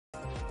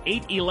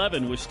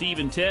8:11 with Steve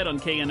and Ted on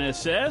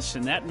KNSS,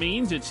 and that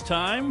means it's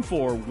time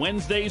for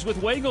Wednesdays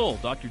with Wagle.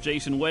 Dr.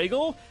 Jason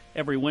Wagle,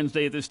 every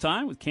Wednesday at this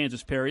time with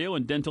Kansas Perio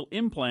and Dental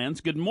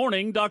Implants. Good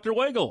morning, Dr.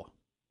 Wagle.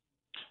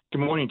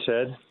 Good morning,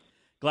 Ted.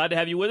 Glad to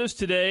have you with us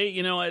today.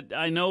 You know,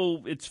 I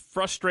know it's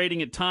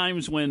frustrating at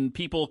times when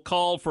people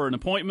call for an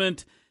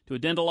appointment to a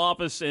dental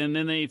office and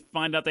then they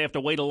find out they have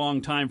to wait a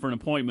long time for an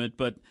appointment,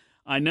 but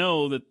I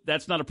know that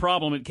that's not a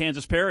problem at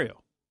Kansas Perio.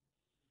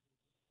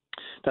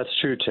 That's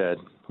true, Ted.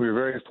 We're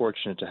very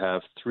fortunate to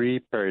have 3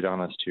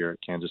 periodontists here at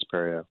Kansas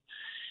Perio.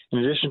 In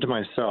addition to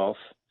myself,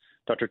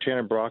 Dr.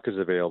 Tanner Brock is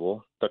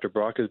available. Dr.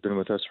 Brock has been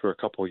with us for a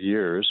couple of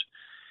years.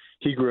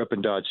 He grew up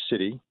in Dodge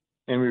City,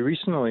 and we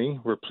recently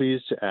were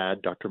pleased to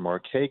add Dr.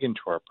 Mark Hagan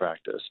to our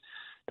practice.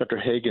 Dr.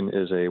 Hagan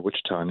is a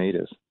Wichita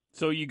native.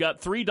 So you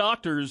got 3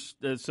 doctors,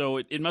 so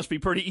it must be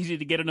pretty easy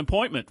to get an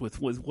appointment with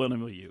one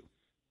of you.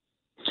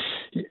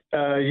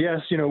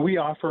 Yes, you know, we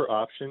offer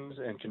options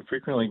and can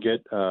frequently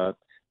get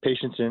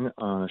patients in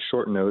on a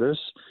short notice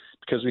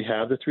because we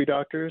have the 3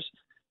 doctors.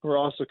 We're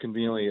also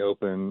conveniently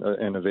open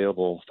and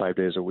available 5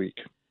 days a week.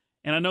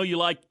 And I know you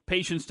like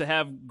patients to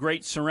have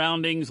great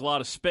surroundings, a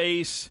lot of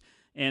space,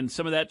 and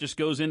some of that just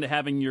goes into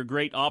having your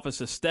great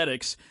office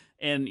aesthetics.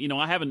 And, you know,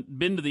 I haven't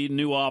been to the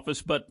new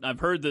office, but I've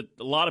heard that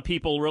a lot of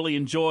people really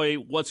enjoy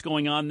what's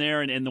going on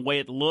there and the way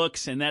it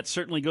looks, and that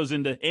certainly goes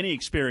into any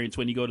experience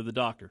when you go to the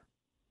doctor.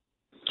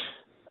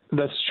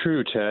 That's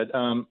true, Ted.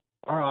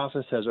 Our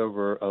office has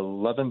over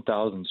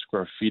 11,000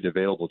 square feet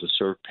available to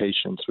serve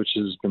patients, which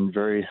has been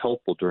very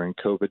helpful during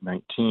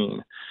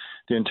COVID-19.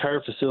 The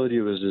entire facility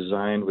was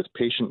designed with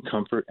patient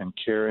comfort and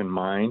care in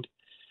mind,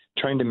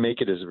 trying to make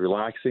it as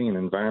relaxing an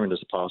environment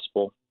as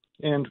possible.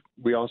 And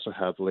we also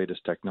have the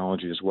latest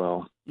technology as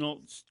well.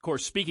 Well, of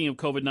course, speaking of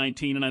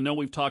COVID-19, and I know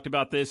we've talked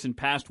about this in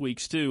past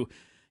weeks too,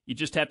 you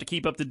just have to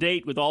keep up to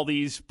date with all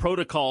these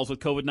protocols with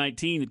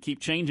COVID-19 that keep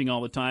changing all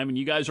the time, and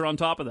you guys are on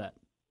top of that.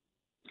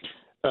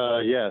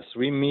 Yes,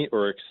 we meet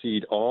or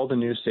exceed all the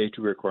new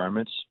safety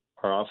requirements.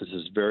 Our office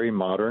is very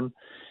modern,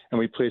 and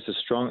we place a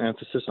strong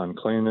emphasis on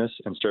cleanliness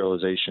and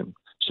sterilization,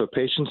 so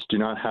patients do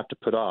not have to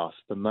put off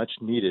the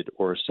much-needed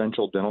or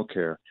essential dental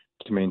care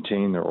to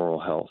maintain their oral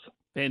health.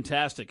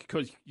 Fantastic,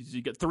 because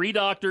you got 3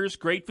 doctors,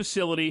 great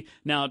facility.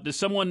 Now, does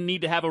someone need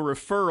to have a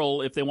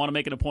referral if they want to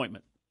make an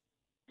appointment?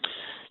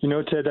 You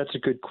know, Ted, that's a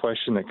good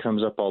question that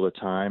comes up all the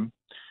time.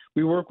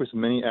 We work with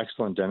many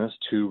excellent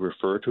dentists who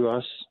refer to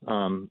us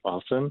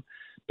often,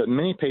 but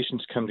many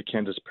patients come to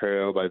Kansas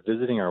Perio by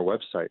visiting our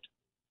website,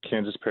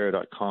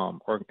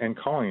 kansasperio.com, and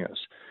calling us.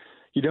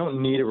 You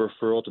don't need a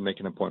referral to make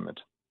an appointment.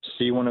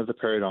 See one of the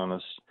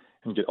periodontists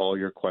and get all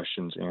your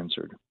questions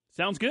answered.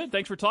 Sounds good.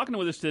 Thanks for talking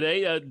with us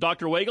today.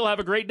 Dr. Wagle, have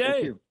a great day.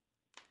 Thank you.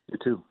 You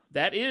too.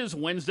 That is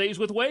Wednesdays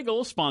with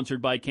Wagle,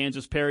 sponsored by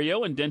Kansas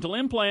Perio and Dental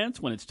Implants.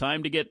 When it's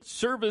time to get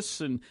service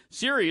and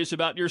serious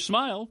about your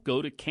smile,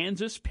 go to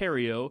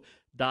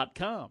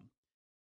kansasperio.com.